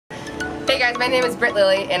guys, my name is Britt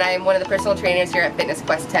Lillie, and I am one of the personal trainers here at Fitness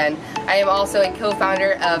Quest 10. I am also a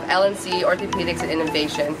co-founder of LCOI Orthopedics and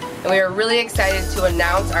Innovation, and we are really excited to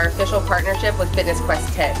announce our official partnership with Fitness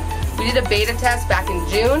Quest 10. We did a beta test back in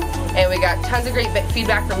June, and we got tons of great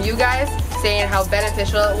feedback from you guys saying how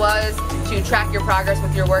beneficial it was to track your progress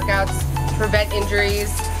with your workouts, prevent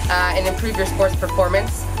injuries, and improve your sports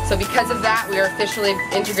performance. So because of that, we are officially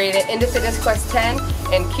integrated into Fitness Quest 10,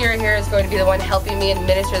 and Kira here is going to be the one helping me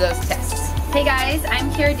administer those tests. Hey guys,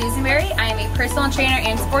 I'm Kira Dusenberry. I am a personal trainer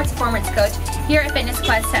and sports performance coach here at Fitness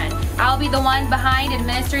Quest 10. I'll be the one behind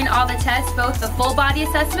administering all the tests, both the full body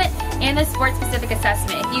assessment and the sports specific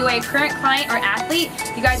assessment. If you are a current client or athlete,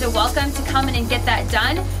 you guys are welcome to come in and get that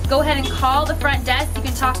done. Go ahead and call the front desk. You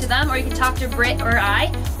can talk to them, or you can talk to Britt or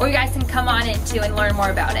I, or you guys can come on in too and learn more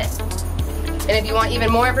about it. And if you want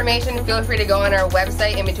even more information, feel free to go on our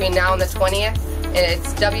website in between now and the 20th.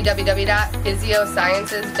 It's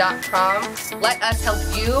www.physiosciences.com. Let us help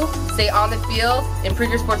you stay on the field, improve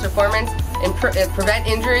your sports performance, prevent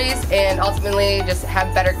injuries, and ultimately just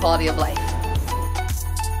have better quality of life.